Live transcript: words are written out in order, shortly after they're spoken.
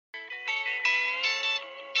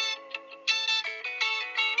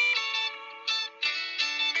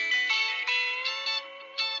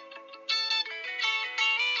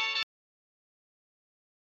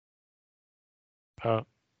Oh,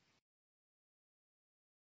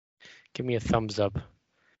 give me a thumbs up.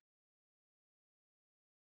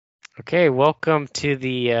 Okay, welcome to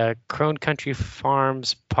the Krone Country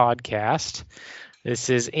Farms podcast.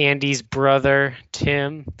 This is Andy's brother,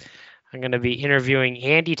 Tim. I'm going to be interviewing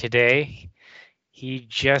Andy today. He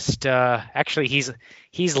just actually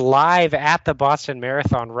he's live at the Boston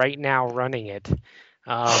Marathon right now, running it.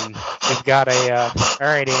 We've got all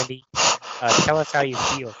right, Andy. Tell us how you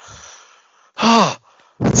feel. Oh,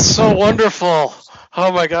 it's so wonderful.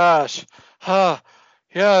 Oh my gosh. Yeah,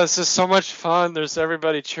 this is so much fun. There's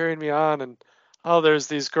everybody cheering me on, and there's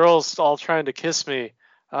these girls all trying to kiss me.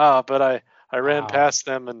 But I ran Wow, past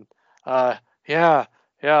them, and yeah,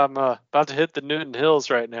 I'm about to hit the Newton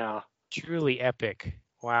Hills right now. truly epic.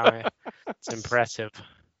 Wow, it's impressive.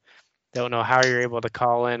 Don't know how you're able to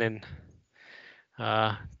call in and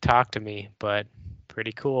talk to me, but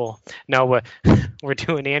pretty cool. No, we're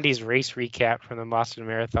doing Andy's race recap from the Boston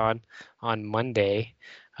Marathon on Monday.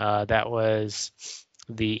 That was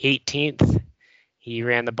the 18th. He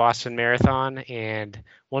ran the Boston Marathon, and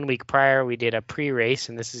 1 week prior we did a pre-race,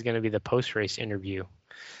 and this is going to be the post-race interview.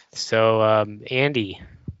 So, Andy,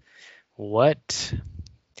 what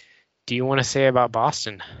do you want to say about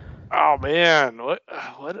Boston? Oh man,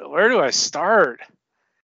 where do I start?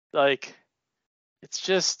 Like, it's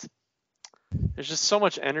just there's just so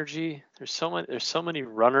much energy. There's so many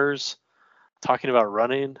runners talking about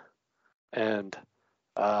running, and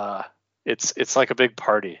it's like a big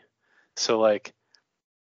party. So like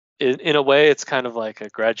in a way, it's kind of like a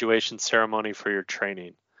graduation ceremony for your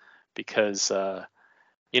training, because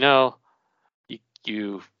you know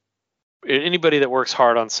you anybody that works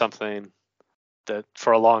hard on something that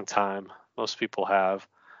for a long time, most people have,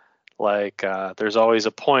 like there's always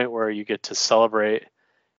a point where you get to celebrate.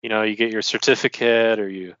 You get your certificate, or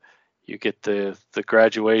you get the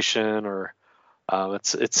graduation, or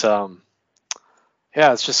it's yeah,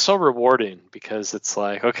 it's just so rewarding, because it's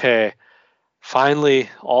like, okay, finally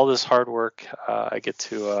all this hard work, I get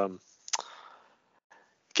to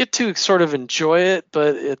sort of enjoy it,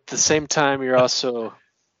 but at the same time you're also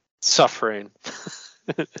suffering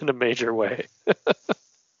in a major way.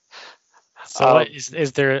 So, what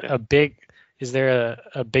is there Yeah.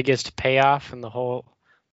 a biggest payoff in the whole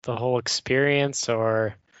experience,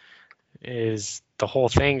 or is the whole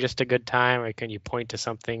thing just a good time, or can you point to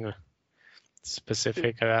something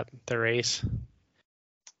specific about the race?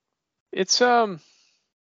 It's I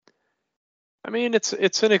mean,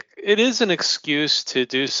 it is an excuse to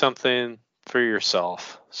do something for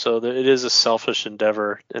yourself. So that it is a selfish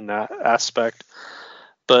endeavor in that aspect.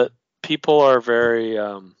 But people are very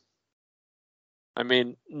I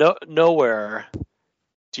mean, nowhere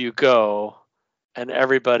do you go and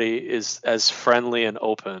everybody is as friendly and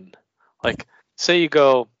open. Like, say you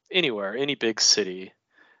go anywhere, any big city,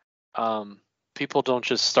 people don't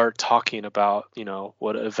just start talking about,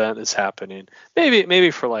 what event is happening.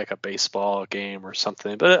 Maybe for like a baseball game or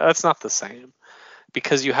something, but that's not the same,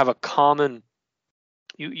 because you have a common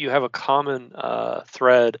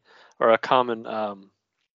thread, or a common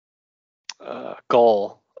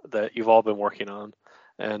goal that you've all been working on.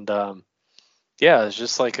 And yeah, it's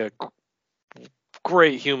just like a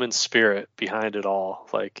great human spirit behind it all.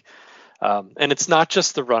 Like, and it's not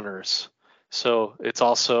just the runners. So it's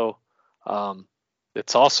also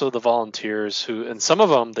the volunteers who, and some of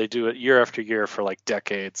them, they do it year after year for like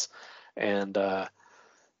decades. And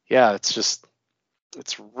yeah, it's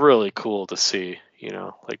really cool to see,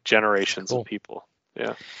 like generations Cool. of people.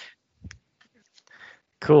 Yeah.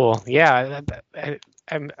 Cool. Yeah,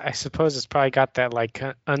 I suppose it's probably got that like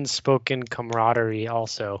unspoken camaraderie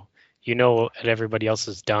also. You know what everybody else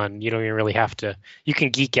has done. You don't even really have to. You can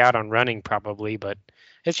geek out on running probably, but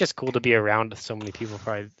it's just cool to be around so many people who've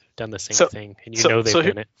probably done the same So, thing, and you so, know they've so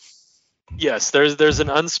done it. yes, there's an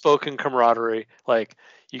unspoken camaraderie. Like,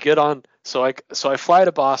 you get on. So I fly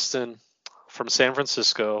to Boston from San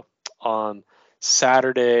Francisco on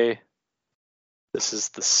Saturday. This is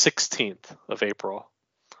the 16th of April.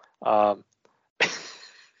 Um,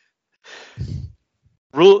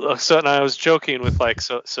 and I was joking with, like,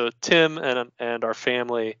 so Tim and our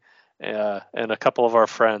family, and a couple of our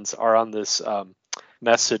friends are on this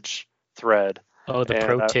message thread, Oh, the and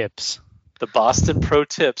pro tips. the Boston Pro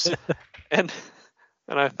Tips, and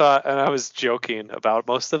I was joking about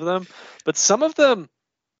most of them, but some of them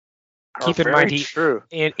are Keep in mind, very true.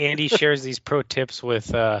 Andy shares these pro tips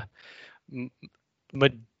with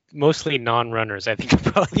mostly non-runners. I think I'm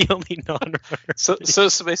probably the only non-runner. So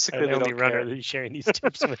basically, The they only don't runner care. that he's sharing these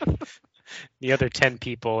tips with. The other 10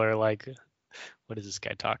 people are like, what is this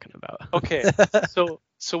guy talking about? Okay, so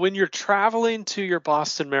when you're traveling to your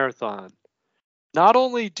Boston Marathon, not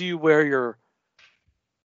only do you wear your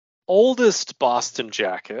oldest Boston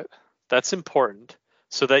jacket, that's important,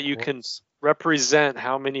 so that you can Whoops. represent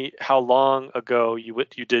how long ago you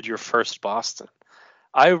did your first Boston.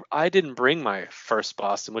 I didn't bring my first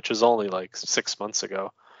Boston, which was only like 6 months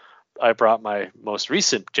ago. I brought my most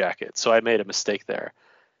recent jacket, so I made a mistake there.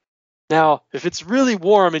 Now, if it's really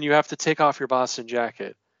warm and you have to take off your Boston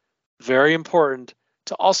jacket, very important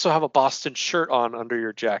to also have a Boston shirt on under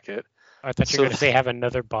your jacket. I thought you were So going to say have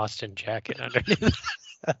another Boston jacket underneath.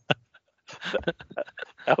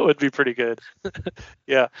 that would be pretty good.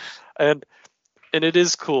 Yeah. And it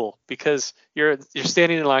is cool because you're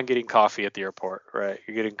standing in line getting coffee at the airport, right?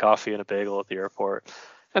 You're getting coffee and a bagel at the airport.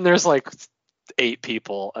 And there's like 8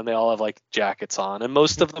 people and they all have like jackets on. And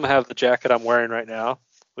most of them have the jacket I'm wearing right now,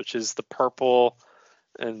 which is the purple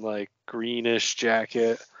and like greenish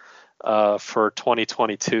jacket for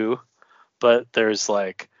 2022. But there's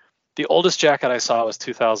like the oldest jacket I saw was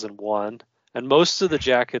 2001, and most of the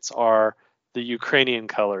jackets are the Ukrainian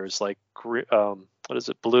colors, like what is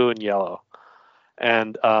it, blue and yellow.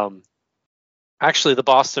 And actually, the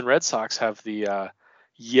Boston Red Sox have the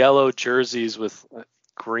yellow jerseys with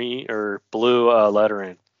green or blue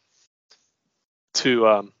lettering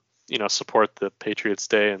to support the Patriots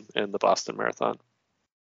Day and the Boston Marathon.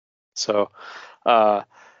 So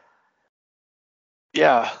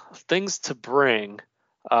yeah, things to bring.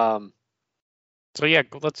 So yeah,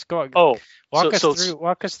 let's go. Oh, Walk so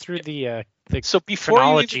us through the so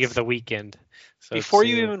chronology of the weekend. So before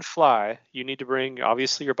you even fly, you need to bring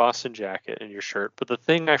obviously your Boston jacket and your shirt. But the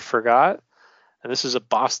thing I forgot, and this is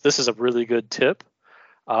a really good tip,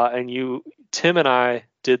 and Tim and I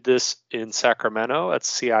did this in Sacramento at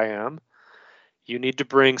CIM. You need to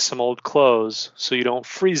bring some old clothes so you don't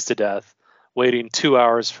freeze to death waiting 2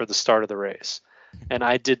 hours for the start of the race. And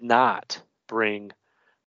I did not bring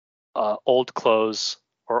old clothes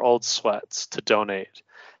or old sweats to donate.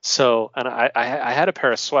 So, and I had a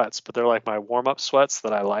pair of sweats, but they're like my warm up sweats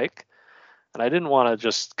that I like. And I didn't want to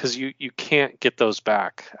just, because you can't get those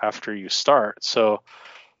back after you start. So,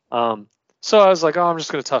 so I was like, oh, I'm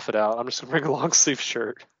just going to tough it out. I'm just going to bring a long sleeve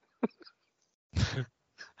shirt.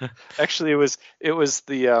 Actually, it was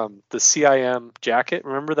the CIM jacket.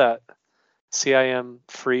 Remember that CIM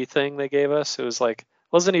free thing they gave us? It was like,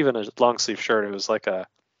 wasn't even a long sleeve shirt. It was like a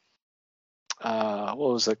what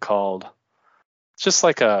was it called? It's just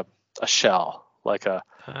like a shell, like a.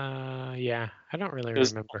 yeah, I don't really It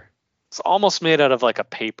was remember. it's almost made out of like a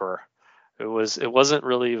paper. It wasn't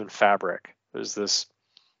really even fabric. It was this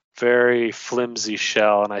very flimsy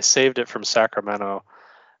shell, and I saved it from Sacramento,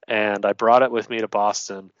 and I brought it with me to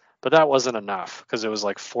Boston. But that wasn't enough because it was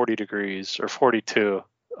like 40 degrees or 42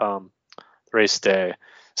 race day.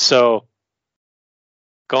 So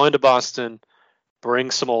going to Boston,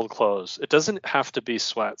 bring some old clothes. It doesn't have to be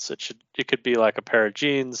sweats. It could be like a pair of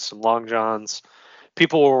jeans, some long johns.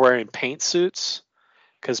 People were wearing paint suits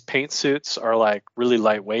because paint suits are like really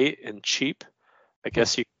lightweight and cheap. I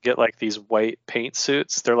guess you can get like these white paint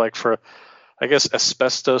suits. They're like for, I guess,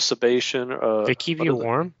 asbestos abasion. They keep you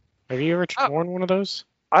warm? Have you ever worn one of those?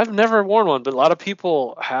 I've never worn one, but a lot of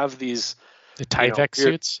people have these. The Tyvek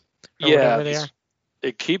suits? Or Yeah, whatever they are?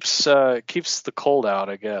 it keeps the cold out,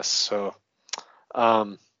 I guess. So,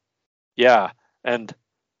 yeah, and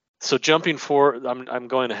so jumping forward, I'm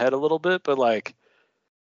going ahead a little bit, but like,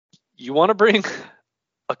 you want to bring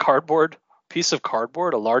a piece of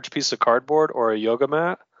cardboard, a large piece of cardboard, or a yoga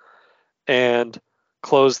mat, and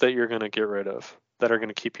clothes that you're going to get rid of that are going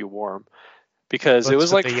to keep you warm, because it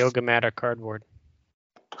was like the yoga mat or cardboard.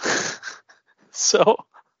 so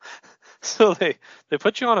they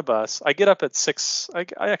put you on a bus. I get up at 6. I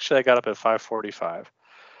got up at 5:45.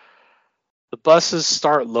 The buses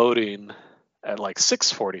start loading at like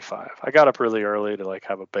 6:45. I got up really early to like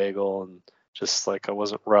have a bagel and just like I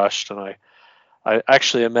wasn't rushed. And I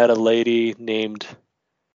met a lady named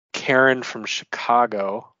Karen from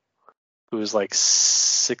Chicago who was like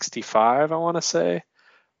 65, I want to say.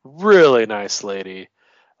 Really nice lady.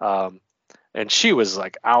 And she was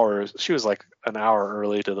like an hour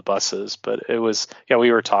early to the buses, but it was, yeah,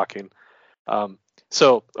 we were talking.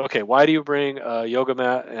 So, okay, why do you bring a yoga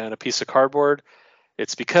mat and a piece of cardboard?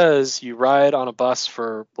 It's because you ride on a bus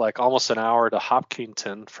for like almost an hour to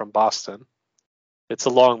Hopkinton from Boston. It's a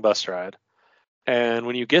long bus ride. And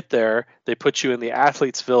when you get there, they put you in the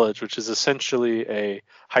athletes' village, which is essentially a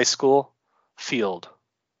high school field.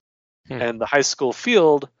 And the high school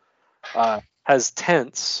field has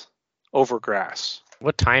tents over grass.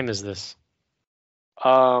 What time is this?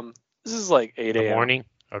 This is like 8 In the a.m. morning?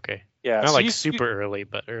 Okay. Yeah, Not so like super early,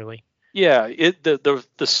 but early. Yeah, the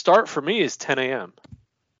start for me is 10 a.m.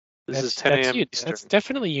 This is 10 a.m. Eastern. That's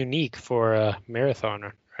definitely unique for a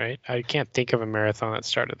marathon, right? I can't think of a marathon that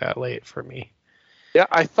started that late for me. Yeah,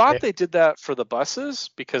 I thought they did that for the buses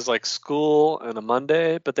because like school and a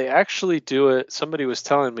Monday, but they actually do it. Somebody was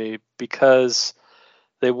telling me because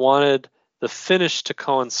they wanted the finish to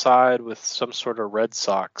coincide with some sort of Red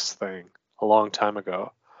Sox thing a long time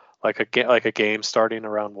ago, like a game starting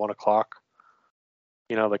around 1 o'clock.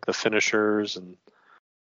 Like the finishers, and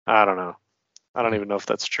I don't know. I don't even know if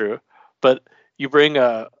that's true, but you bring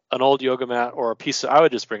an old yoga mat or I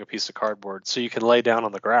would just bring a piece of cardboard so you can lay down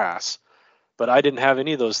on the grass. But I didn't have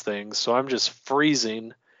any of those things, so I'm just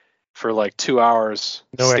freezing for like 2 hours.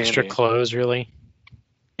 No standing. extra clothes, really.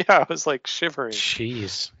 Yeah, I was like shivering.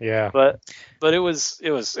 Jeez, yeah. But it was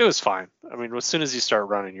fine. I mean, as soon as you start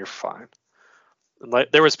running, you're fine. And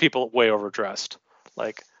like there was people way overdressed.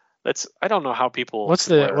 Like I don't know how people. What's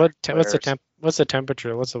the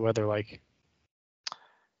temperature? What's the weather like?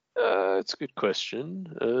 It's a good question.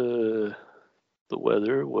 The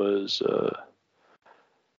weather was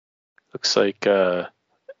looks like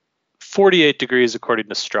 48 degrees according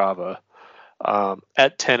to Strava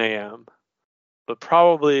at 10 a.m. But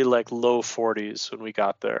probably like low 40s when we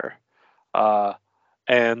got there.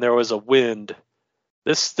 And there was a wind.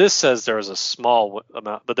 This says there was a small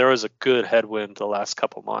amount, but there was a good headwind the last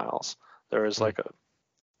couple miles. There was like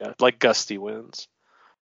like gusty winds,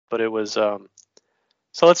 but it was so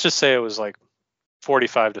let's just say it was like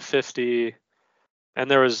 45 to 50, and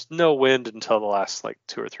there was no wind until the last like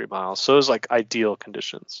 2 or 3 miles. So it was like ideal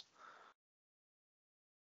conditions.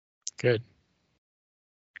 Good.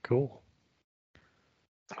 Cool.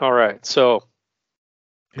 All right, so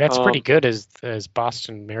that's pretty good as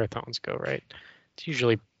Boston marathons go, right? It's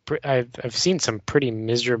usually I've seen some pretty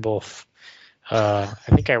miserable. I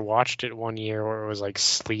think I watched it one year where it was like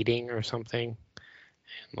sleeting or something,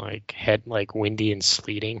 and like windy and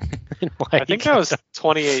sleeting. I think that was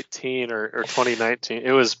 2018 or 2019.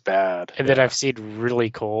 It was bad. And then I've seen really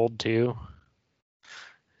cold too.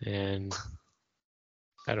 And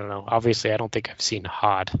I don't know. Obviously, I don't think I've seen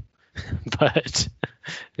hot, but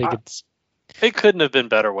I think it couldn't have been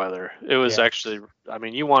better weather. It was actually. I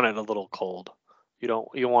mean, you want it a little cold. You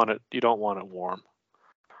don't want it warm.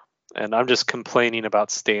 And I'm just complaining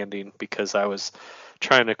about standing because I was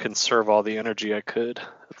trying to conserve all the energy I could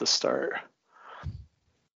at the start.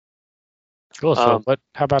 Cool. So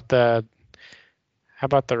how about the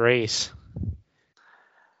race?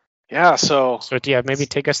 Yeah, so yeah, maybe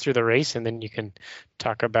take us through the race and then you can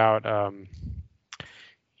talk about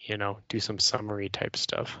do some summary type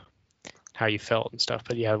stuff, how you felt and stuff.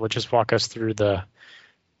 But yeah, we'll just walk us through the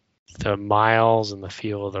miles and the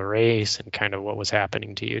feel of the race and kind of what was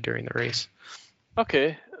happening to you during the race.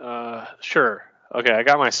 Okay, sure. Okay, I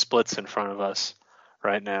got my splits in front of us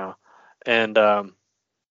right now. And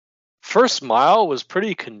first mile was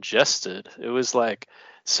pretty congested. It was like,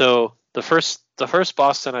 so the first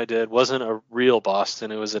Boston I did wasn't a real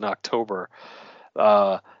Boston. It was in October.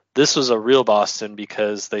 This was a real Boston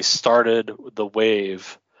because they started the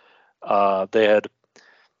wave. They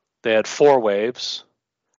had 4 waves,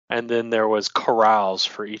 and then there was corrals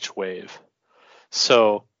for each wave.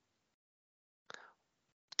 So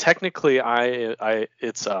technically,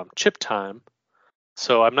 it's chip time,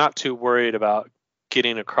 so I'm not too worried about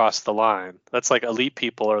getting across the line. That's like elite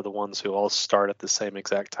people are the ones who all start at the same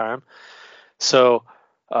exact time. So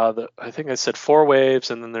I think I said 4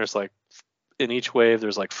 waves, and then there's like in each wave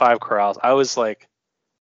there's like 5 corrals. I was like,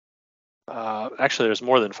 actually there's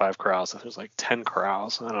more than 5 corrals. There's like 10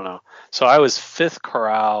 corrals. I don't know. So I was 5th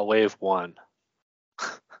corral, wave 1.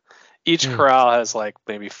 Each corral has like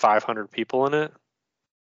maybe 500 people in it,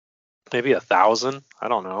 maybe 1,000. I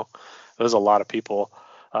don't know. It was a lot of people.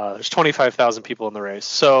 There's 25,000 people in the race.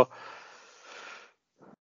 So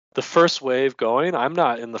the first wave going, I'm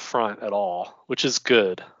not in the front at all, which is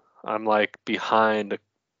good. I'm like behind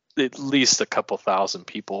at least a couple thousand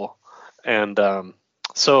people. And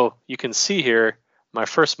so you can see here, my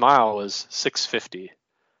first mile was 6:50,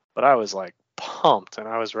 but I was like pumped and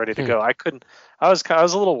I was ready to go. I was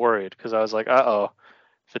a little worried because I was like,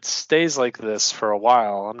 if it stays like this for a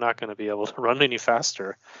while, I'm not going to be able to run any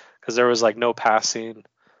faster because there was like no passing.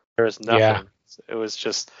 There was nothing. Yeah. It was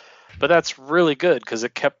just, but that's really good because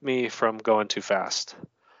it kept me from going too fast.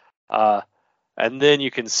 And then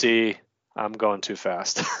you can see I'm going too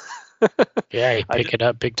fast. Yeah, you pick it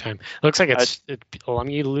up big time. Looks like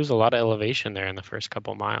you lose a lot of elevation there in the first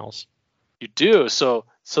couple miles. You do. So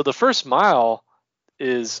the first mile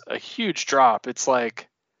is a huge drop. It's like,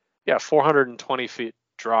 420 feet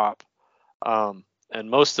drop. And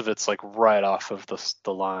most of it's like right off of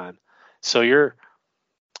the line. So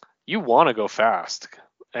you want to go fast.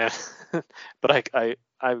 and but I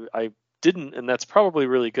didn't, and that's probably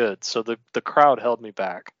really good. So the crowd held me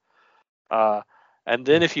back. And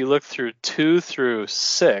then if you look through 2 through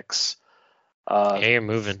 6, Yeah, you're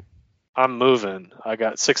moving. I'm moving. I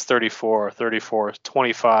got 634, 34,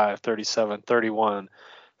 25, 37, 31,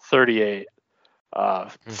 38,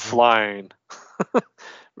 flying.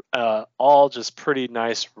 All just pretty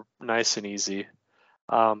nice and easy.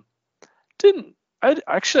 Didn't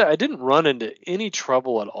I didn't run into any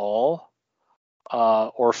trouble at all,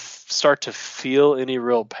 or start to feel any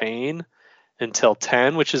real pain until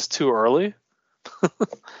 10, which is too early.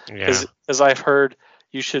 Yeah. As I've heard,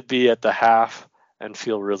 you should be at the half and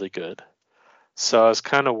feel really good. So I was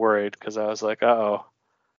kind of worried because I was like, uh-oh,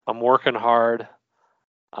 I'm working hard.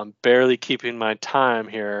 I'm barely keeping my time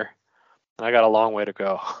here, and I got a long way to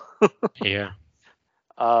go. Yeah.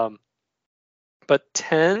 But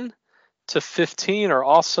 10 to 15 are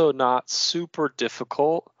also not super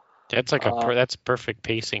difficult. That's like that's perfect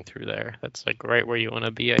pacing through there. That's like right where you want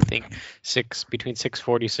to be. I think between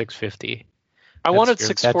 640, 650. I wanted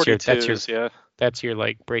 642s, yeah. That's your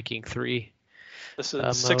like breaking 3. This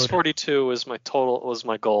is 642 was my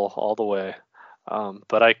goal all the way.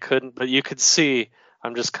 But I couldn't. But you could see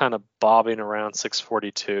I'm just kind of bobbing around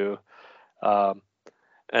 642,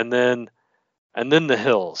 and then the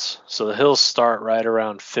hills. So the hills start right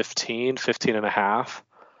around 15 and a half.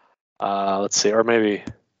 Let's see, or maybe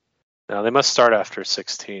no, they must start after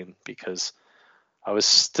 16 because I was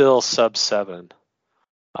still sub 7.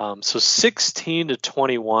 So 16 to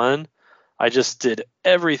 21, I just did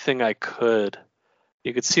everything I could.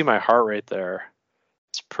 You could see my heart rate there.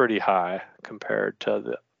 It's pretty high compared to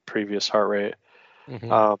the previous heart rate.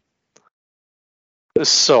 It's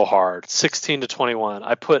so hard. 16 to 21.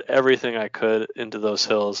 I put everything I could into those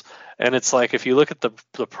hills. And it's like, if you look at the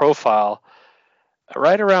profile,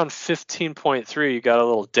 right around 15.3, you got a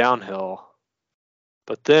little downhill.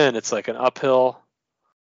 But then it's like an uphill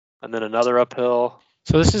and then another uphill.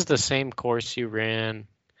 So this is the same course you ran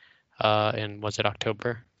was it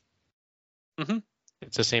October? Mm-hmm.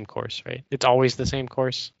 It's the same course, right? It's always the same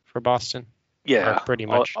course for Boston? Yeah. Or pretty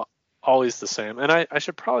much. Always the same. And I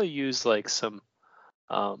should probably use like some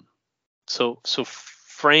so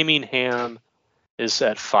Framingham is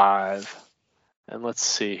at 5. And let's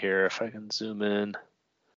see here if I can zoom in.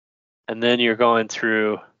 And then you're going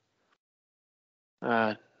through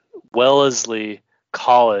Wellesley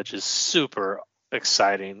College is super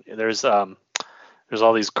exciting. There's all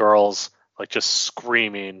these girls like just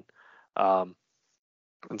screaming, and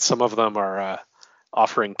some of them are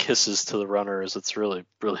offering kisses to the runners. It's really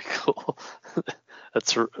cool.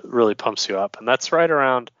 That's really pumps you up, and that's right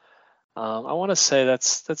around. I want to say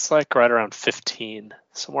that's like right around 15,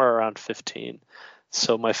 somewhere around 15.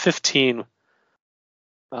 So my 15,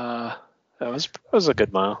 that was a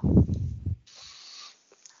good mile.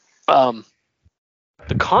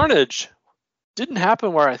 The carnage didn't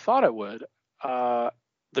happen where I thought it would.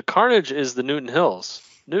 The carnage is the Newton Hills.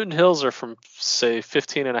 Newton Hills are from, say,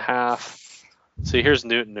 15 and a half. See, here's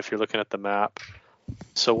Newton if you're looking at the map.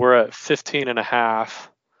 So we're at 15 and a half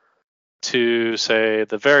to, say,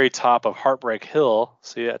 the very top of Heartbreak Hill.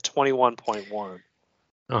 See, at 21.1.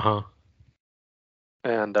 Uh-huh.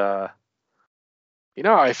 And, I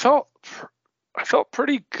felt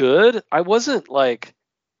pretty good. I wasn't, like,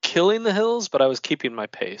 killing the hills, but I was keeping my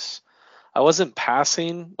pace. I wasn't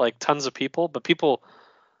passing like tons of people, but people,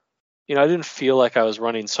 I didn't feel like I was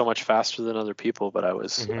running so much faster than other people, but I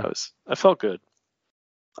felt good.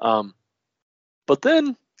 But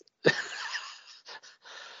then,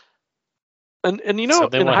 and in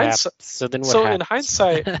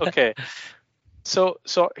hindsight, okay. So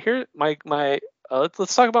here, my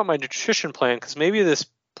let's talk about my nutrition plan, because maybe this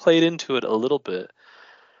played into it a little bit.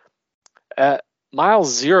 At mile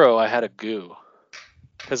 0, I had a goo,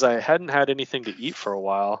 because I hadn't had anything to eat for a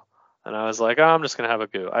while, and I was like, I'm just gonna have a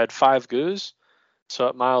goo. I had 5 goos. So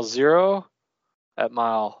at mile 0, at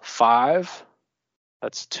mile 5,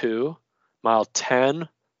 that's 2. Mile 10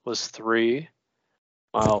 was 3.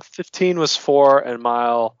 Mile 15 was 4, and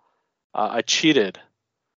I cheated.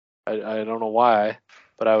 I don't know why,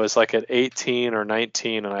 but I was like at 18 or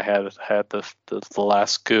 19, and I had the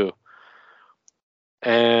last goo.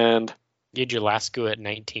 And you had your last goo at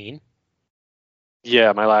 19?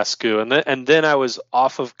 Yeah, my last goo, and then I was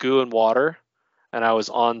off of goo and water, and I was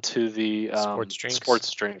on to the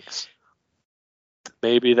sports drinks.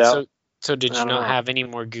 Maybe that. So did you not have any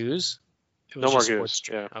more goos? No more goos.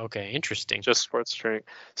 Yeah. Okay, interesting. Just sports drink.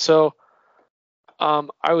 So,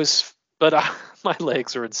 but my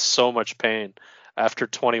legs were in so much pain after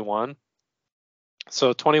 21.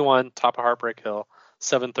 So 21, top of Heartbreak Hill,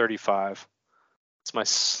 7:35. It's my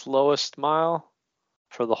slowest mile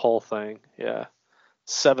for the whole thing. Yeah,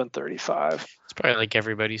 7:35. It's probably like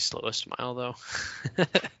everybody's slowest mile though.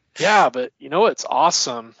 Yeah, but you know what's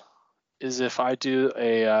awesome is if I do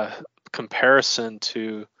a comparison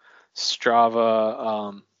to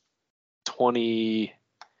Strava 20.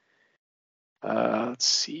 Let's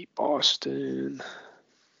see, Boston.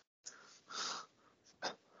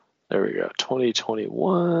 There we go,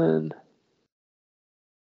 2021.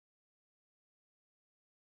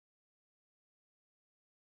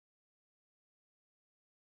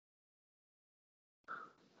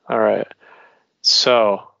 All right.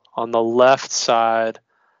 So on the left side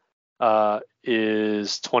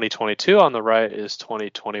is 2022. On the right is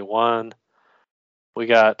 2021. We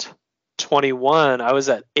got 21. I was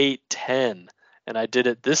at 8:10, and I did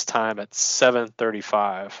it this time at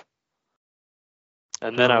 7:35.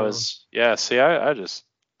 And then I was, yeah. See, I just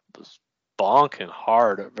was bonking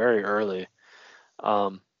hard very early.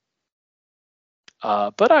 But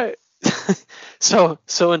I, so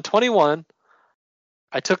in 21.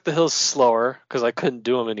 I took the hills slower because I couldn't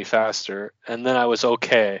do them any faster, and then I was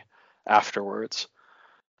okay afterwards.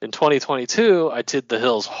 In 2022, I did the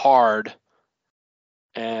hills hard,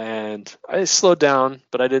 and I slowed down,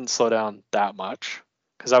 but I didn't slow down that much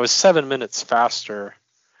because I was 7 minutes faster,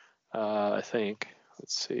 I think.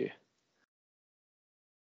 Let's see.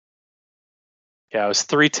 Yeah, I was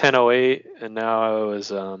 3:10:08, and now I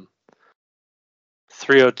was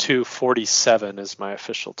 3:02:47 is my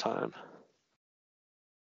official time.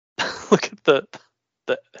 Look at the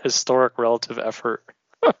historic relative effort.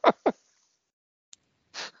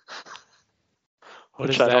 What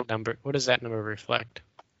does that number? What does that number reflect?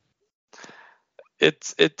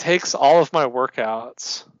 It takes all of my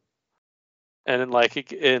workouts and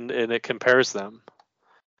it compares them.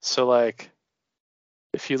 So like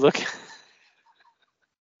if you look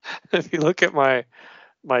at my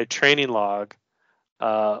training log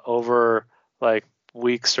over like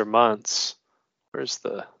weeks or months, where's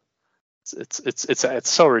the it's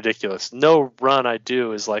so ridiculous. No run I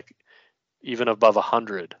do is like even above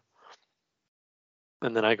 100.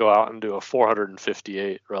 And then I go out and do a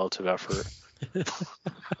 458 relative effort.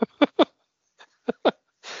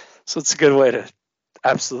 So it's a good way to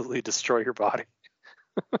absolutely destroy your body.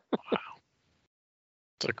 Wow.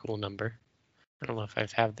 It's a cool number. I don't know if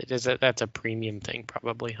I've had that. That's a premium thing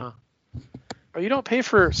probably, huh? Oh, you don't pay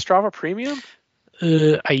for Strava Premium?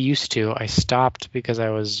 I used to. I stopped because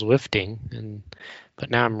I was lifting,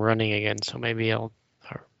 but now I'm running again, so maybe I'll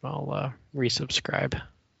resubscribe.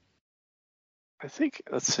 I think,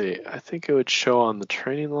 let's see, I think it would show on the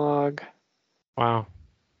training log. Wow.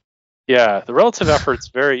 Yeah, the relative effort's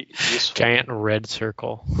very useful. Giant red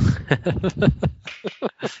circle.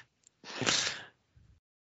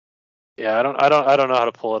 Yeah, I don't know how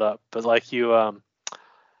to pull it up, but like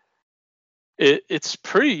it's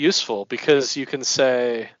pretty useful because you can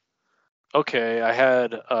say, okay, I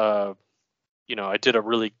had I did a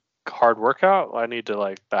really hard workout. I need to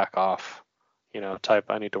like back off,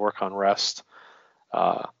 I need to work on rest.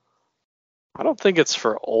 I don't think it's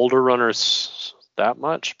for older runners that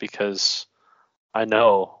much because I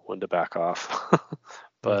know when to back off.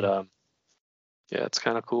 But yeah, it's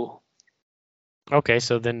kind of cool. Okay,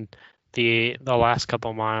 so then the last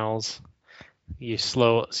couple miles you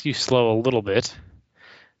slow a little bit,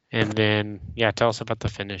 and then yeah, tell us about the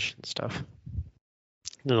finish and stuff.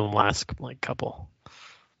 The last like couple.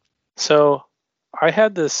 So I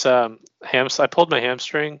had this I pulled my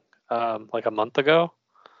hamstring like a month ago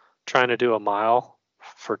trying to do a mile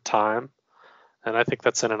for time, and I think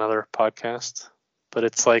that's in another podcast. But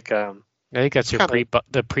it's like I think that's your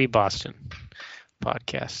pre Boston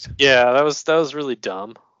podcast. Yeah, that was really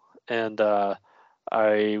dumb, and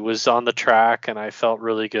I was on the track and I felt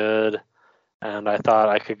really good, and I thought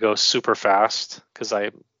I could go super fast because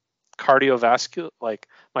I cardiovascular like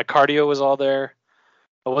my cardio was all there.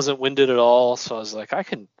 I wasn't winded at all, so I was like, I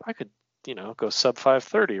could go sub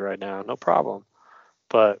 5:30 right now, no problem.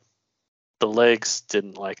 But the legs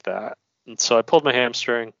didn't like that, and so I pulled my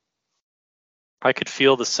hamstring. I could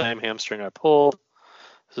feel the same hamstring I pulled.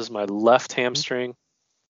 This is my left hamstring,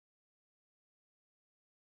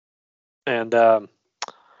 and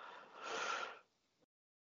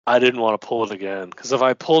I didn't want to pull it again because if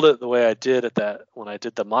I pulled it the way I did when I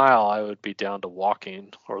did the mile, I would be down to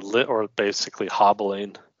walking or basically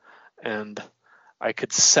hobbling, and I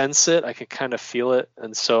could sense it. I could kind of feel it,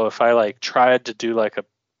 and so if I like tried to do like a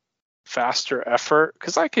faster effort,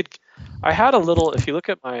 because I had a little. If you look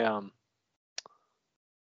at my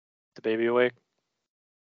the baby awake.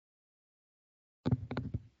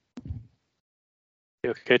 You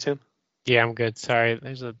okay, Tim? Yeah, I'm good. Sorry,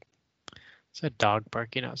 there's It's a dog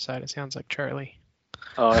barking outside. It sounds like Charlie.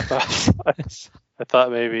 Oh, I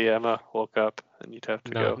thought maybe Emma woke up and you'd have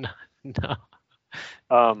to No, go. no,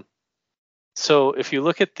 no. So if you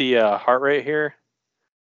look at the heart rate here,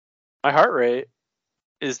 my heart rate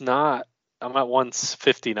is not. I'm at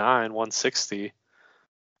 159, 160.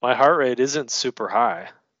 My heart rate isn't super high.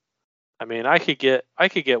 I mean, I could get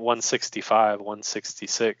 165,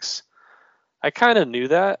 166. I kind of knew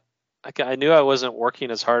that. I knew I wasn't working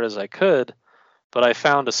as hard as I could, but I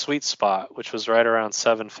found a sweet spot, which was right around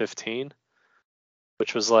 715,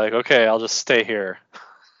 which was like, okay, I'll just stay here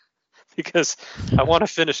because I want to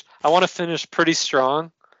finish. I want to finish pretty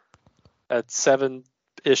strong at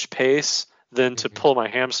 7-ish pace, than to pull my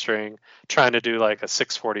hamstring trying to do like a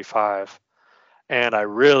 645. And I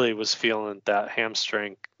really was feeling that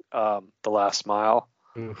hamstring the last mile,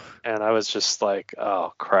 Oof. and I was just like,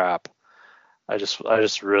 oh crap. I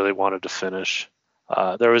just really wanted to finish.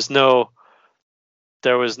 There was no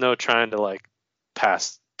trying to like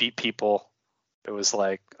beat people. It was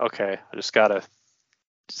like, okay, I just gotta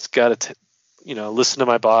listen to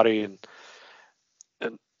my body and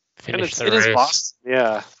Finish the it is race. Boston.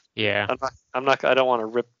 Yeah. Yeah. I don't want to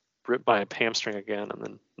rip my hamstring again and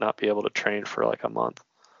then not be able to train for like a month.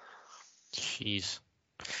 Jeez.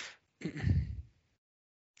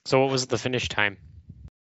 So what was the finish time?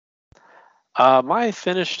 My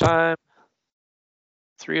finish time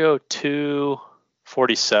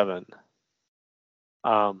 3:02:47.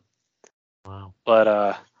 Wow.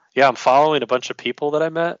 But yeah, I'm following a bunch of people that I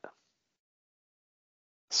met.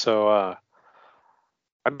 So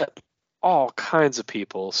I met all kinds of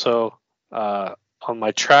people. So on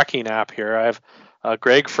my tracking app here, I have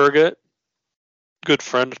Greg Fergut, good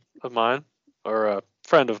friend of mine, or a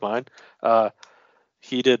friend of mine.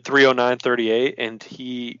 He did 3:09:38, and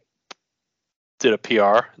he did a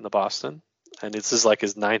PR in the Boston, and this is like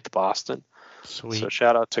his 9th Boston. Sweet. So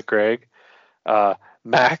shout out to Greg.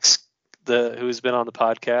 Max, who's been on the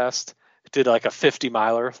podcast, did like a 50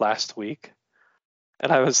 miler last week,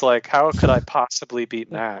 and I was like, how could I possibly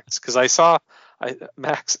beat Max? Because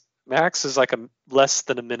Max is like less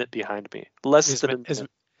than a minute behind me.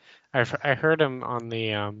 I heard him on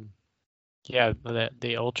the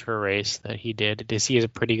the ultra race that he did. Is he a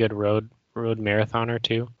pretty good road marathoner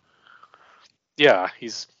too? Yeah,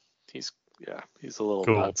 he's a little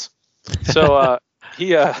Cool. nuts. So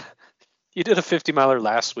he did a 50 miler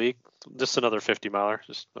last week, just another 50 miler,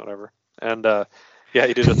 just whatever. And yeah,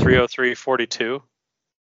 he did a 3:03:42.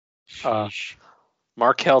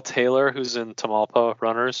 Markel Taylor, who's in Tamalpa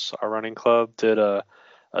Runners, our running club, did a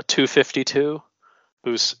 2:52.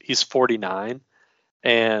 He's 49,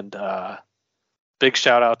 and big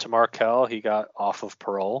shout out to Markel. He got off of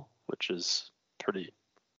parole, which is pretty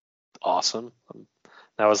awesome.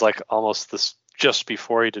 That was like almost just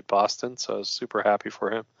before he did Boston, so I was super happy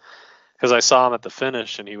for him because I saw him at the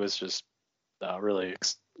finish and he was just really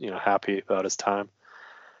happy about his time.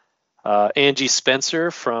 Angie Spencer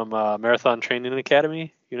from Marathon Training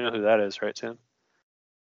Academy. You know who that is, right, Tim?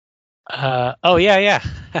 Oh yeah.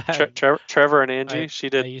 Trevor and Angie. She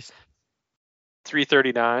did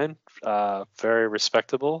 3:39. Very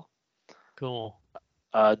respectable. Cool.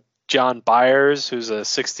 John Byers, who's a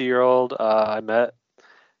 60-year-old I met.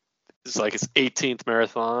 It's like his 18th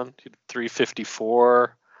marathon.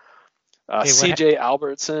 3:54. CJ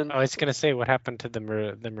Albertson. I was gonna say, what happened to the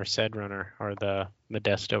Merced runner or the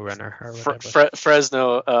Modesto runner or whatever?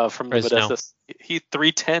 Fresno from the Modesto. He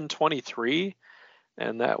 3:10:23,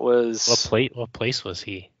 and that was what place was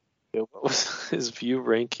he? What was his view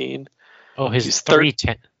ranking? Oh, his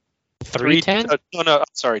 3:10. 3:10? No, I'm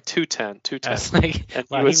sorry, 2:10. 2:10. Like, and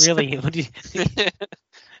wow, he really.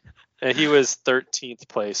 And he was 13th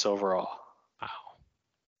place overall. Wow,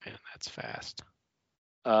 man, that's fast.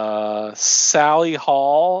 Sally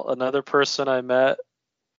Hall, another person I met,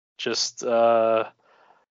 just at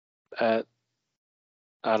I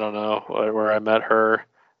don't know where I met her.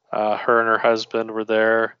 Her and her husband were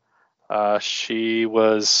there. She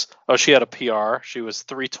had a PR. She was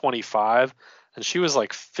 3:25, and she was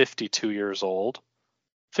like 52 years old.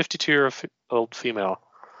 52-year-old female.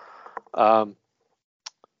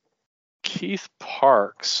 Keith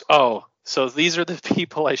Parks. Oh, so these are the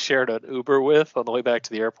people I shared an Uber with on the way back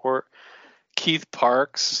to the airport. Keith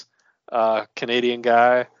Parks, Canadian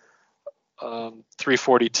guy,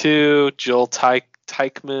 3:42. Jill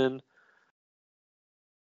Teichman.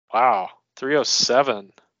 Wow,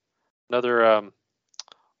 3:07. Another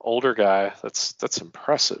older guy. That's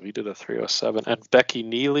impressive. He did a 3:07. And Becky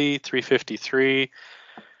Neely, 3:53.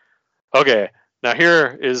 Okay, now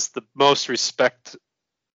here is the most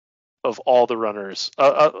of all the runners,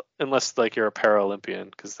 unless like you're a Paralympian,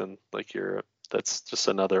 because then like that's just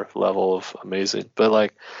another level of amazing. But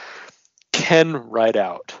like Ken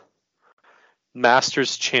Rideout,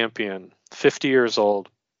 Masters champion, 50 years old,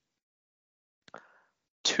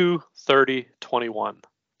 2:30:21.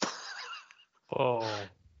 Oh,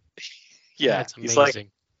 Yeah, that's he's like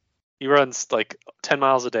amazing. he runs like 10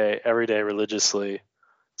 miles a day every day religiously,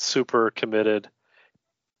 super committed.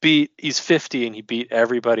 He's 50 and he beat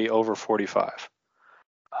everybody over 45.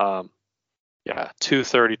 Yeah,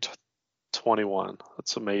 2:30:21.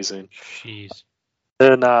 That's amazing. Jeez.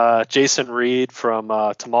 Then Jason Reed from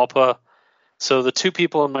Tamalpa. So the two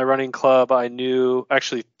people in my running club I knew,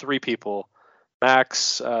 actually three people.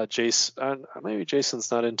 Max, Jason, maybe Jason's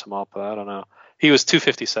not in Tamalpa. I don't know. He was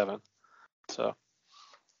 2:57. So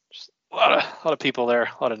just a lot of people there,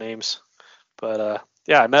 a lot of names. But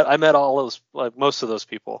yeah, I met all those, like most of those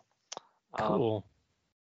people. Cool.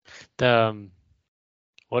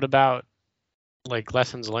 What about like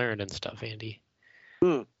lessons learned and stuff, Andy?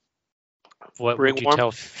 Hmm, What bring would you warm.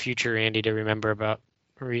 tell future Andy to remember about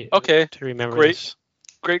Okay, to remember great, this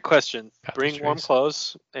great question. about Bring this warm race?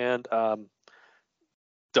 clothes and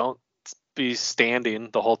don't be standing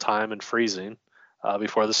the whole time and freezing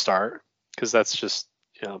before the start, because that's just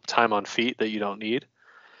time on feet that you don't need.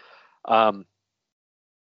 Um,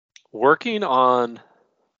 Working on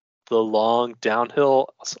the long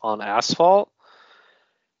downhill on asphalt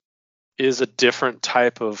is a different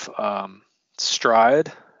type of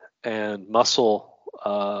stride and muscle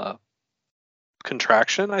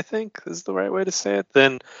contraction, I think is the right way to say it,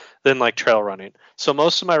 than like trail running. So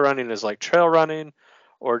most of my running is like trail running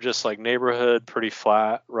or just like neighborhood pretty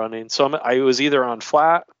flat running. So I was either on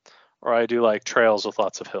flat or I do like trails with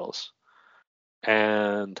lots of hills.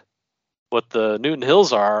 And what the Newton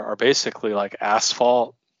Hills are basically like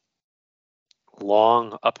asphalt,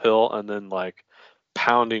 long uphill, and then like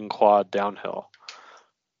pounding quad downhill.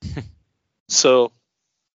 So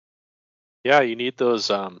yeah, you need those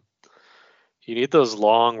long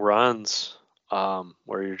runs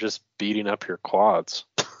where you're just beating up your quads.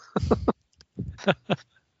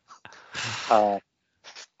 Uh,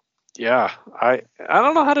 yeah, I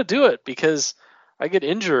don't know how to do it because I get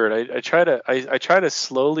injured. I try to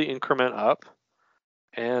slowly increment up,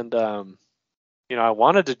 and I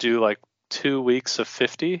wanted to do like 2 weeks of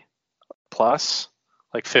 50 plus,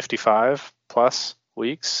 like 55 plus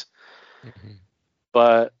weeks, Hmm.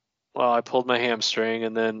 but well, I pulled my hamstring,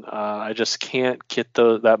 and then I just can't get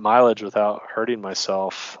that mileage without hurting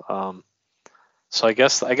myself. So I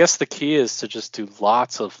guess the key is to just do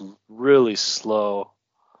lots of really slow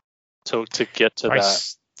to get to Probably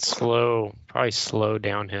that. probably slow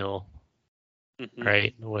downhill, Hmm.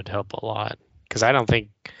 right? Would help a lot because I don't think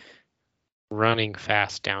running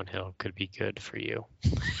fast downhill could be good for you.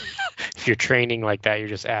 If you're training like that, you're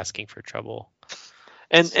just asking for trouble.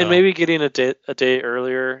 And So, maybe getting a day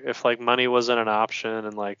earlier if like money wasn't an option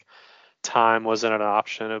and like time wasn't an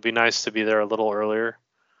option. It would be nice to be there a little earlier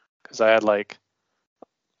because I had like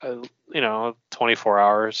 24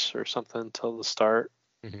 hours or something till the start.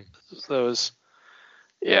 mhm. So it was,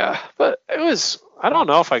 yeah, but it was, I don't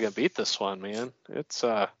know if I can beat this one, man. It's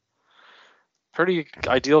pretty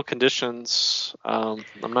ideal conditions. I'm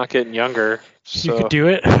not getting younger, You could so do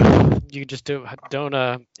it. You just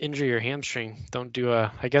don't injure your hamstring. Don't do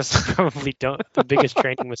a. I guess probably don't. The biggest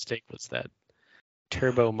training mistake was that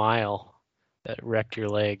turbo mile that wrecked your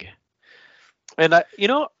leg. and I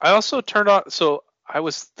also turned on. So I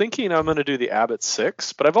was thinking I'm going to do the Abbott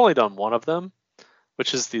 6, but I've only done one of them,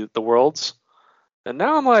 which is the Worlds. And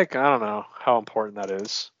now I'm like, I don't know how important that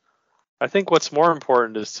is. I think what's more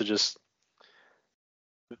important is to just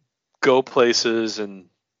go places and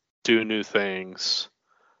do new things,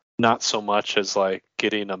 not so much as like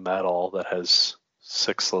getting a medal that has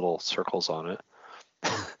 6 little circles on it,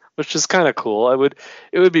 Hmm. which is kind of cool. It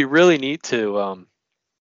would be really neat to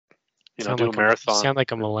Sound do a like you marathon. sound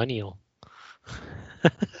like a millennial.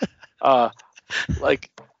 Uh, like,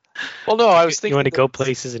 well, no, I was You want thinking to that go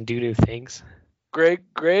places and do new things. Greg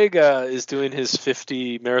is doing his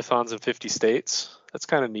 50 marathons in 50 states. That's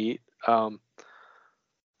kind of neat.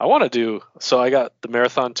 I want to do so. I got the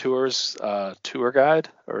marathon tours tour guide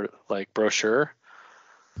or like brochure.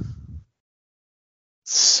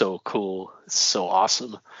 So cool. It's so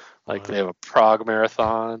awesome. Like they Wow. have a Prague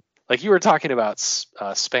marathon. Like you were talking about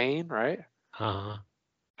Spain, right? Uh,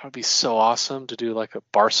 That would be so awesome to do like a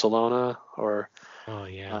Barcelona or oh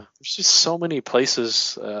yeah. there's just so many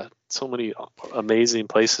places, so many amazing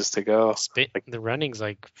places to go. Spain, Like, the running's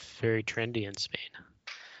like very trendy in Spain,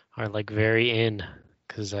 or like very in.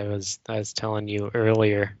 Because I was telling you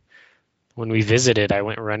earlier when we visited, I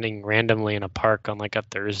went running randomly in a park on like a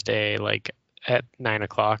Thursday, like at 9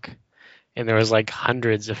 o'clock, and there was like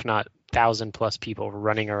hundreds, if not 1,000 plus people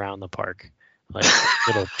running around the park, like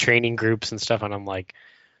little training groups and stuff. And I'm like,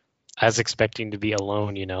 I was expecting to be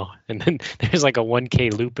alone, And then there's like a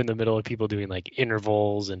 1K loop in the middle of people doing like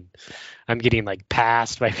intervals, and I'm getting like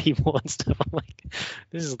passed by people and stuff. I'm like,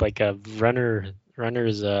 this is like a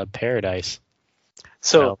runner's paradise.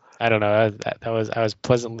 So So I don't know. I was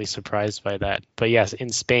pleasantly surprised by that. But yes, in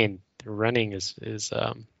Spain, running is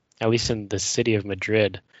at least in the city of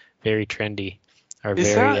Madrid, very trendy, or is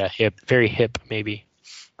very that? very hip maybe.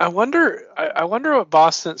 I wonder what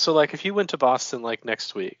Boston. So like, if you went to Boston like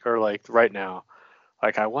next week or like right now,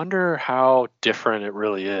 like I wonder how different it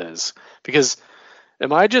really is. Because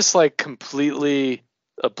am I just like completely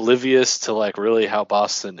oblivious to like really how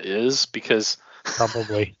Boston is? Because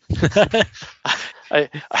Probably. I,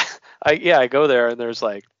 yeah, I go there and there's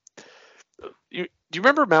like, do you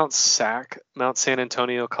remember Mount San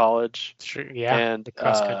Antonio College? Sure, yeah, And the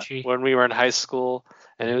cross country. when we were in high school,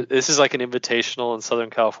 and Hmm. this is like an invitational in Southern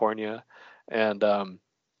California, and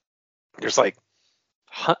there's like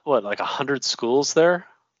what, like 100 schools there,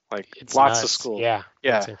 like It's lots of nuts. schools. Yeah,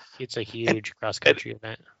 Yeah, it's a and, huge cross and country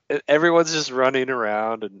event. everyone's just running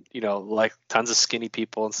around, and like tons of skinny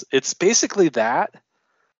people. And it's basically that,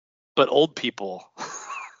 but old people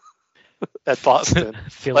at Boston,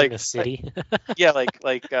 Filling like the city. yeah,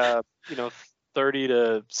 you know 30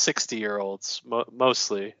 to 60 year olds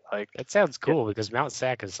mostly, like That sounds yeah, cool because Mount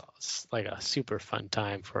Sac is like a super fun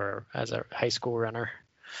time for as a high school runner.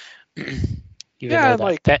 Even yeah, though and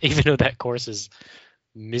like even though that course is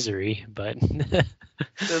misery, but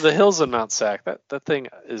the hills in Mount Sac, that thing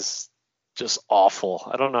is just awful.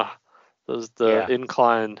 I don't know, the yeah,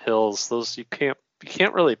 incline hills, those you can't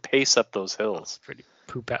really pace up those hills. pretty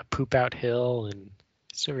poop out hill. And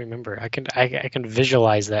I still remember I can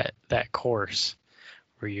visualize that course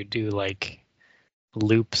where you do like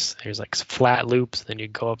loops. There's like flat loops, then you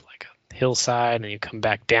go up like a hillside, and you come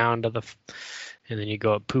back down to and then you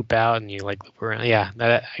go up poop out, and you like loop around. Yeah,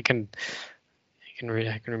 that I can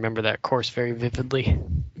remember that course very vividly.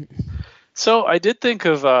 So I did think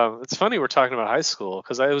of it's funny we're talking about high school,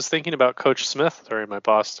 because I was thinking about Coach Smith during my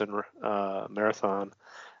Boston marathon,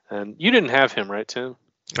 and you didn't have him, right, Tim?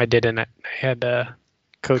 I did, and I had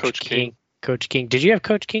Coach Coach King. King. Coach King. Did you have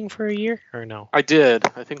Coach King for a year or no? I did.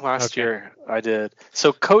 I think last Okay. year I did.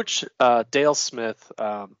 So Coach Dale Smith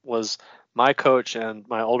was my coach and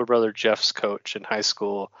my older brother Jeff's coach in high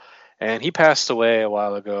school, and he passed away a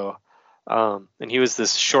while ago. And he was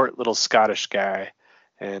this short little Scottish guy,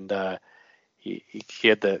 and he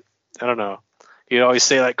had the, I don't know, he'd always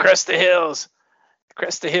say like crest the hills,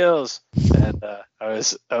 and I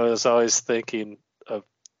was always thinking of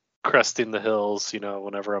cresting the hills,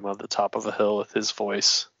 whenever I'm on the top of a hill with his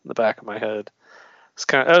voice in the back of my head.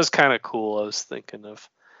 That was kind of cool. I was thinking of,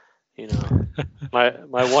 you know, my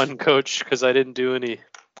one coach, because I didn't do any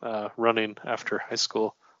running after high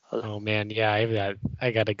school. Oh man, yeah,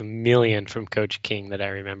 I got a million from Coach King that I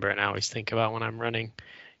remember and I always think about when I'm running.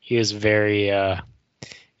 He was very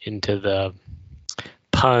into the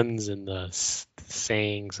puns and the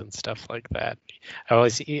sayings and stuff like that.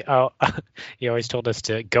 He always told us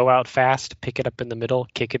to go out fast, pick it up in the middle,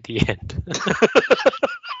 kick at the end.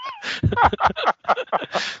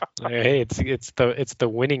 Hey, it's the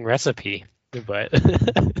winning recipe, but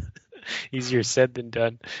easier said than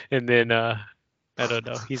done. And then I don't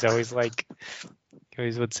know. He's always like he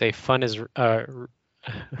always would say fun is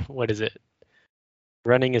what is it?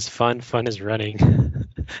 Running is fun, fun is running.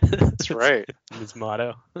 That's That's right. his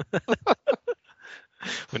motto.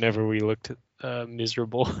 Whenever we looked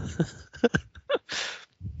miserable.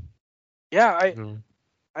 Yeah, Mm.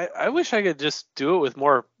 I wish I could just do it with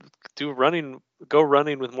more, go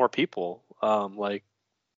running with more people. Like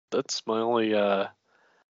that's my only, I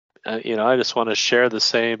just want to share the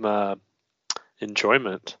same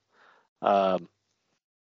enjoyment. Um,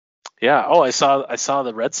 yeah. Oh, I saw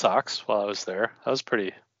the Red Sox while I was there. That was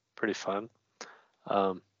pretty fun.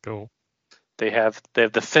 Um, Cool. they have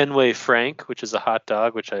the Fenway Frank, which is a hot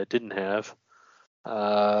dog, which I didn't have.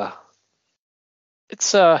 Uh,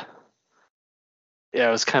 it's yeah,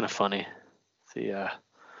 it was kind of funny.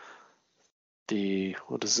 The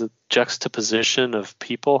what is it, juxtaposition of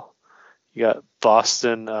people. You got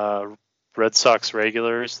Boston Red Sox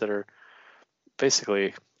regulars that are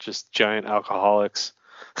basically just giant alcoholics.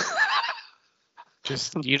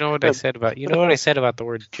 Just you know what I said about the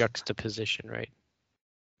word juxtaposition, right?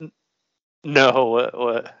 No,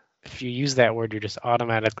 what? If you use that word, you're just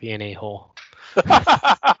automatically an a-hole.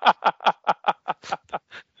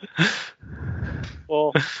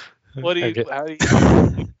 Well, What do I'm you? just, How do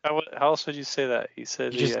you? How else would you say that? You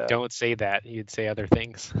said you just the. don't say that. You'd say other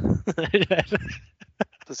things.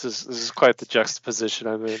 This is quite the juxtaposition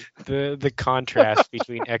I'm in. The contrast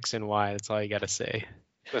between X and Y. That's all you gotta say.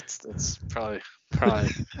 That's probably.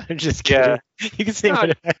 I'm just Yeah. kidding. You can say No,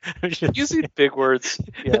 what I'm just using big words.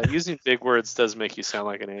 Yeah, using big words does make you sound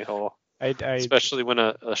like an a-hole, I especially when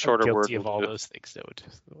a I'm shorter word guilty will of all do. those things, so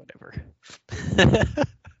just whatever.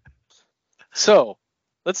 So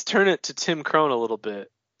let's turn it to Tim Krone a little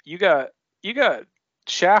bit. You got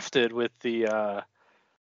shafted with the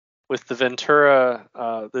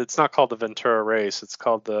Ventura. It's not called the Ventura race. It's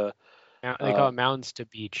called the They call uh, it mountains to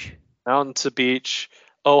beach. Mountain to Beach,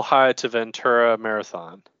 Ojai to Ventura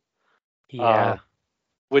Marathon, Yeah. uh,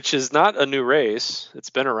 which is not a new race. It's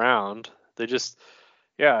been around. They just,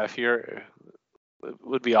 yeah, if you're, it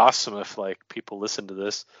would be awesome if like people listen to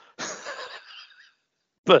this.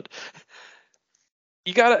 But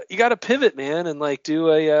you gotta pivot, man, and like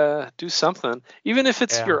do something, even if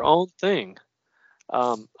it's Yeah. your own thing.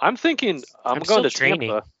 I'm thinking I'm I'm going still to training.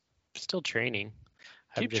 Tampa. Still training.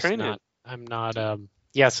 I'm Keep just training. not I'm not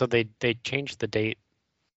yeah, so they changed the date.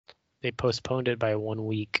 They postponed it by 1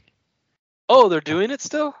 week. Oh, they're doing it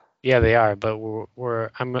still? Yeah, they are, but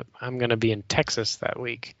I'm gonna be in Texas that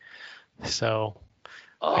week. So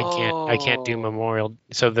I can't do Oh, Memorial.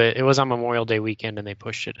 So it was on Memorial Day weekend and they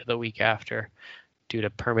pushed it to the week after due to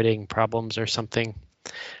permitting problems or something.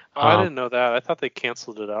 I Um, didn't know that. I thought they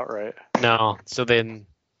canceled it outright. no, so then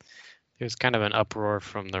there's kind of an uproar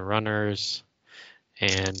from the runners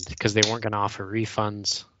and because they weren't going to offer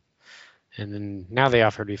refunds. And then now they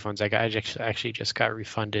offered refunds. I actually just got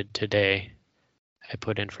refunded today. I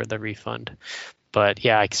put in for the refund. But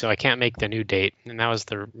yeah, so I can't make the new date. And that was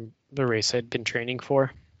the race I'd been training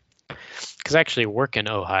for. Because I actually work in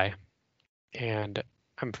Ojai and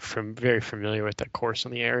very familiar with that course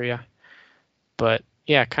in the area. But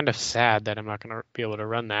yeah, kind of sad that I'm not going to be able to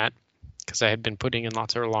run that because I had been putting in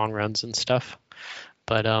lots of long runs and stuff.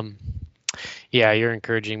 But yeah, you're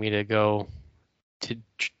encouraging me to go to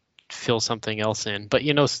fill something else in. But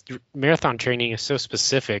marathon training is so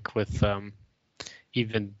specific with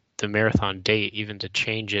even the marathon date, even to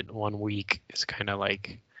change it 1 week is kind of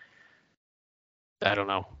like, I don't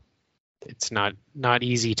know. It's not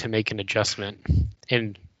easy to make an adjustment.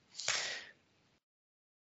 And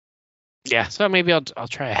yeah, so maybe I'll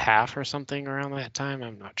try a half or something around that time.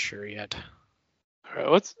 I'm not sure yet. All right,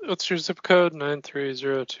 what's your zip code?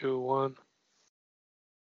 93021.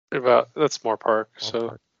 About that's Moore Park.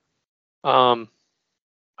 So, Ballpark.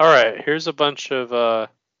 all right. Here's a bunch of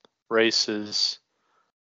races.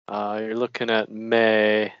 You're looking at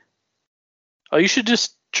May. Oh, you should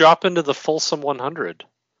just drop into the Folsom 100.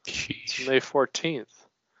 It's Sheesh. May 14th.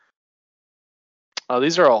 Oh,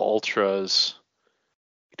 these are all ultras.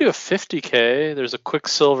 You can do a 50K. There's a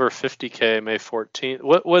Quicksilver 50K May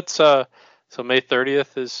 14th. What's so May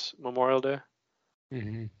 30th is Memorial Day.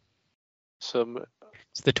 Mm-hmm. So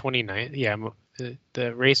It's the 29th. Yeah,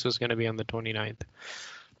 the race was going to be on the 29th.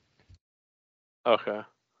 okay.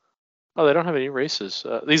 Oh, they don't have any races.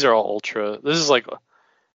 These are all ultra. This is like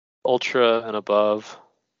ultra and above.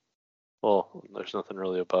 Well, there's nothing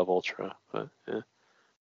really above ultra, but yeah.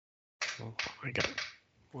 Oh, I got it.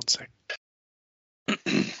 1 sec.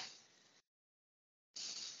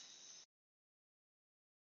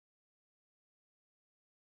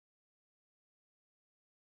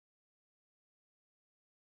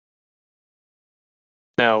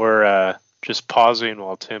 Now we're just pausing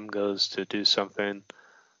while Tim goes to do something.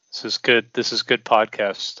 This is good. This is good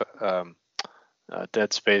podcast.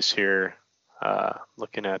 Dead space here.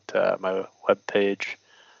 Looking at my webpage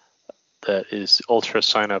that is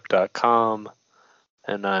ultrasignup.com,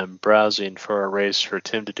 and I'm browsing for a race for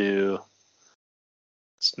Tim to do.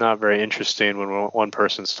 It's not very interesting when one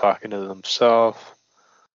person's talking to themselves.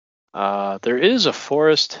 There is a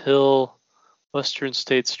Forest Hill Western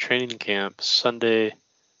States training camp Saturday,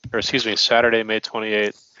 May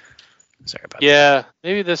 28th. Sorry about that. Yeah,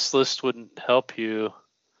 maybe this list wouldn't help you.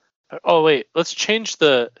 Oh wait, let's change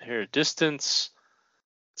the distance.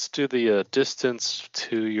 Let's do the distance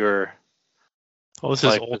to your Well, this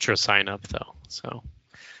is like ultra sign up though, so I don't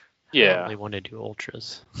yeah. really want to do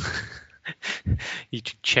ultras. You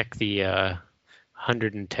should check the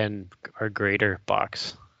 110 or greater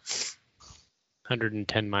box.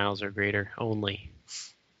 110 miles or greater only.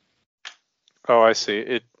 Oh, I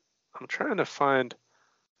see. I'm trying to find.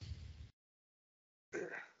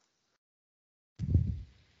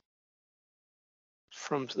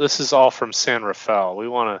 This is all from San Rafael. We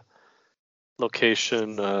want a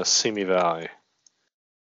location, Simi Valley.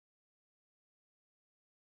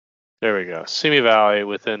 There we go. Simi Valley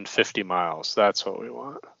within 50 miles. That's what we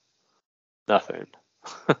want. Nothing.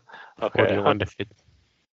 Okay. 41 to 50.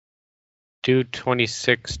 Do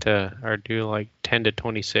 26 to, or do like 10 to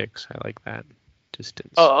 26. I like that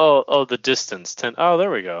distance. Oh, the distance. 10. Oh, there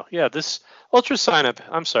we go. Yeah, this Ultra Sign Up.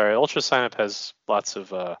 I'm sorry. Ultra Sign Up has lots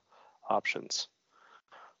of options.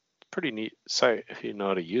 Pretty neat site if you know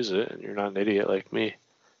how to use it and you're not an idiot like me.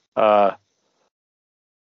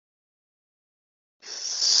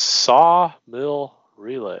 Sawmill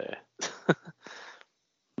Relay.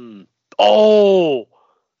 Oh,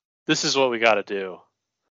 this is what we got to do.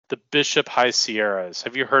 The Bishop High Sierras.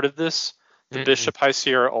 Have you heard of this? The Bishop High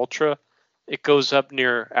Sierra Ultra. It goes up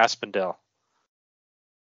near Aspendale.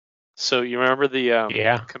 So you remember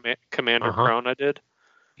the Commander Krone I did?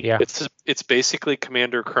 Yeah. It's basically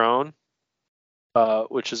Commander Krone,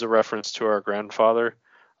 which is a reference to our grandfather.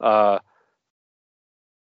 But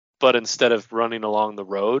instead of running along the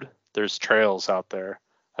road, there's trails out there.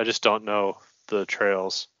 I just don't know the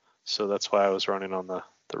trails, so that's why I was running on the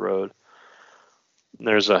road. And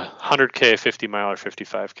there's a 100K, 50 mile, or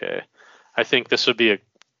 55K. I think this would be a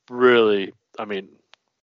really,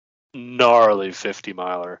 gnarly 50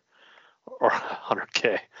 miler or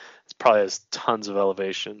 100K. It probably has tons of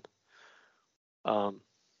elevation. Cool.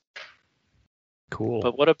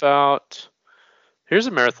 But what about, here's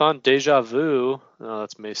a marathon, Deja Vu. Oh,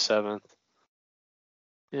 that's May 7th.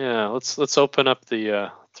 Yeah, let's open up the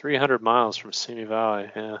 300 miles from Simi Valley.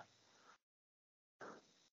 Yeah.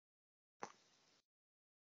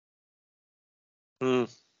 I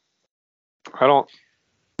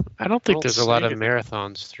don't think there's a lot of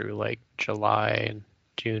marathons through like June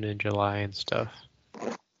and July and stuff.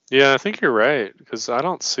 Yeah, I think you're right because I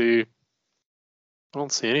don't see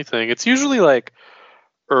anything. It's usually like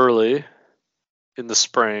early in the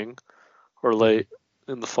spring or late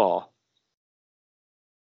in the fall.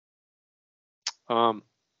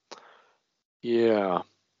 Yeah.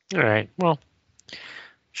 All right. Well,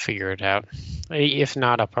 figure it out. If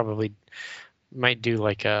not, I'll probably might do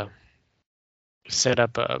like set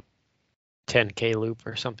up a 10K loop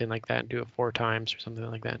or something like that and do it 4 times or something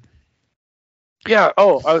like that. Yeah.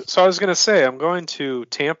 So I was gonna say I'm going to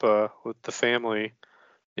Tampa with the family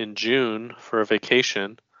in June for a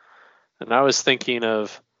vacation, and I was thinking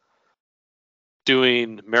of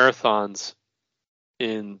doing marathons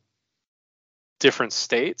in different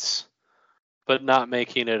states, but not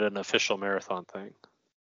making it an official marathon thing.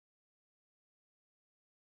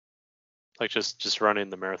 Like just running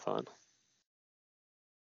the marathon.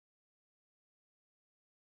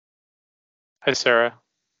 Hi, Sarah.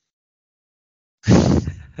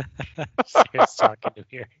 Sarah's talking to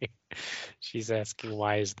me. She's asking,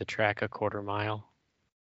 why is the track a quarter mile?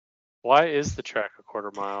 Why is the track a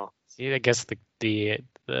quarter mile? See, I guess the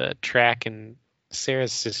track, and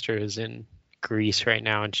Sarah's sister is in Greece right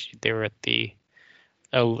now, and they were at the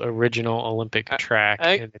original Olympic track.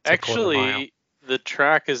 And it's actually, the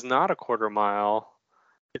track is not a quarter mile.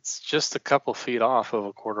 It's just a couple feet off of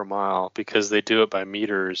a quarter mile because they do it by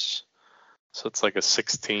meters. So it's like a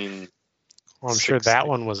 16. Well, I'm sure that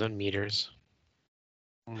one wasn't meters.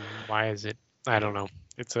 Why is it? I don't know.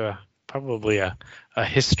 It's probably a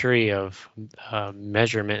history of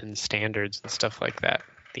measurement and standards and stuff like that.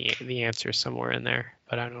 The answer is somewhere in there,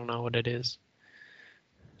 but I don't know what it is.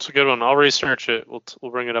 It's a good one. I'll research it.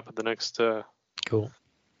 We'll bring it up at the next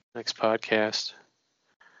next podcast.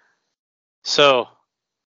 So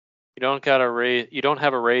you don't have a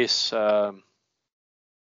race,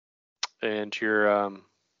 and you're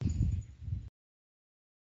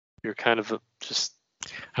kind of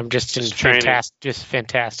I'm just in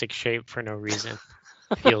fantastic shape for no reason.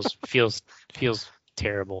 feels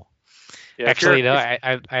terrible. Yeah, actually, though,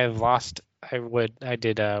 I've lost. I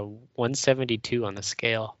did 172 on the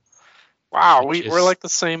scale. Wow, we're like the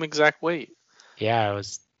same exact weight. Yeah, I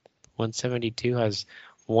was 172. I was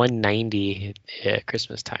 190 at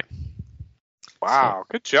Christmas time. Wow,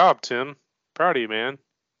 good job, Tim. Proud of you, man.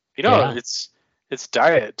 You know, it's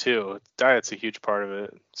diet too. Diet's a huge part of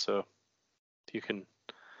it. So if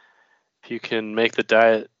you can make the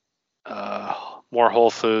diet more whole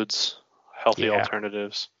foods, healthy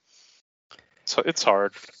alternatives. So it's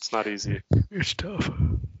hard. It's not easy. It's tough.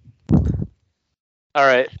 All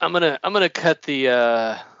right, I'm gonna cut the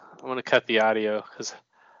audio because.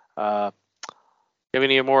 You have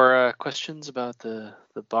any more questions about the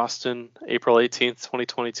Boston April 18th,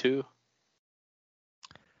 2022?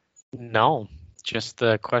 No, just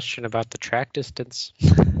the question about the track distance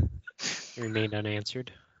remained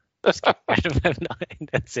unanswered. That's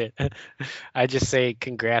it. I just say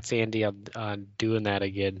congrats, Andy, on doing that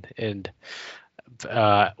again. And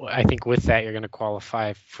I think with that you're going to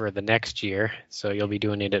qualify for the next year, so you'll be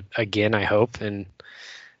doing it again, I hope, and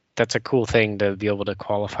that's a cool thing to be able to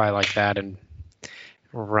qualify like that and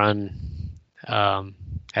run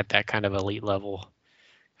at that kind of elite level.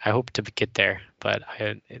 I hope to get there, but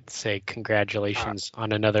I'd say congratulations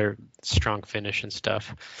on another strong finish and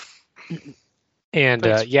stuff. And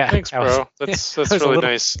Thanks, I was bro. I That's was a really little.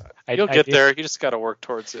 nice. You'll I get knew there. You just got to work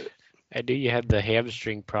towards it. I knew you had the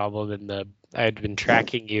hamstring problem, and I had been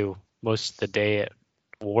tracking you most of the day at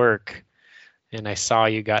work, and I saw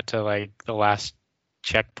you got to like the last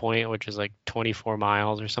checkpoint, which is like 24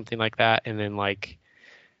 miles or something like that, and then like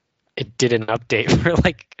it did an update for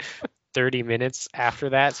like 30 minutes after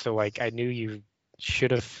that, so like I knew you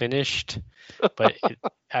should have finished, but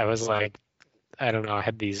I was like, I don't know, I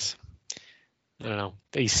had these, I don't know,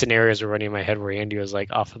 these scenarios were running in my head where Andy was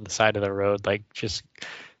like off on the side of the road, like just,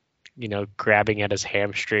 grabbing at his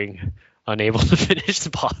hamstring, unable to finish the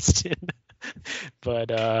Boston. But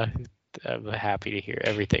I'm happy to hear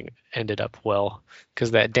everything ended up well,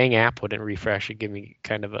 because that dang app wouldn't refresh and give me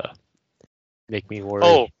kind of make me Oh,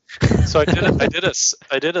 worry. so I did a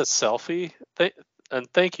selfie.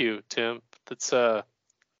 And thank you, Tim. That's I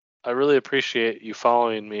really appreciate you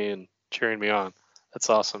following me and cheering me on. That's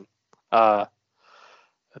awesome. Uh,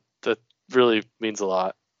 that really means a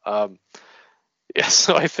lot. Yeah,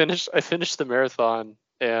 so I finished the marathon,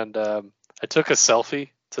 and I took a selfie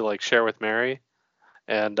to like share with Mary,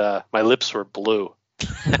 and my lips were blue.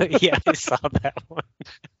 Yeah, I saw that one.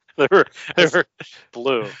 They were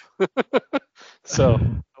blue. So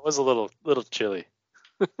it was a little chilly.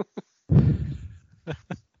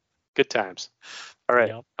 Good times. All right,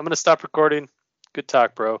 Yep. I'm gonna stop recording. Good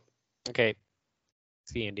talk, bro. Okay.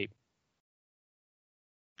 See you, Andy.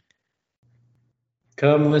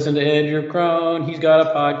 Come listen to Andrew Krone. He's got a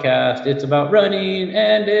podcast. It's about running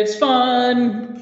and it's fun.